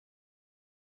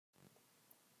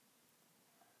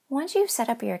Once you've set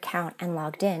up your account and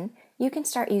logged in, you can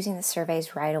start using the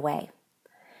surveys right away.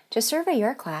 To survey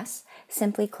your class,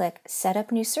 simply click Set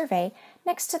Up New Survey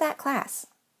next to that class.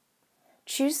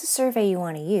 Choose the survey you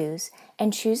want to use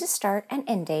and choose a start and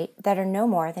end date that are no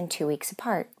more than 2 weeks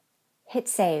apart. Hit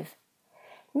Save.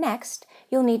 Next,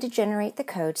 you'll need to generate the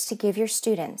codes to give your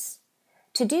students.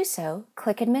 To do so,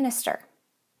 click Administer.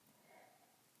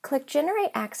 Click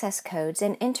Generate Access Codes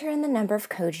and enter in the number of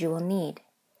codes you will need.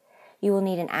 You will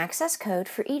need an access code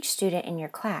for each student in your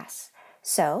class.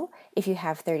 So, if you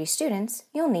have 30 students,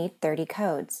 you'll need 30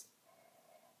 codes.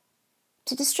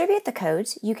 To distribute the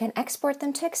codes, you can export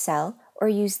them to Excel or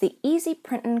use the Easy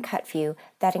Print and Cut view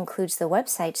that includes the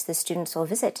websites the students will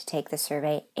visit to take the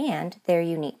survey and their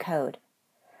unique code.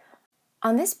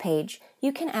 On this page,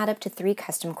 you can add up to 3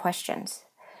 custom questions.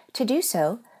 To do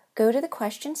so, go to the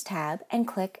Questions tab and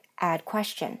click Add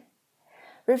Question.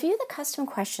 Review the Custom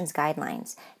Questions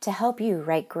guidelines to help you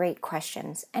write great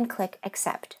questions and click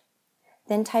Accept.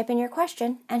 Then type in your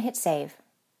question and hit Save.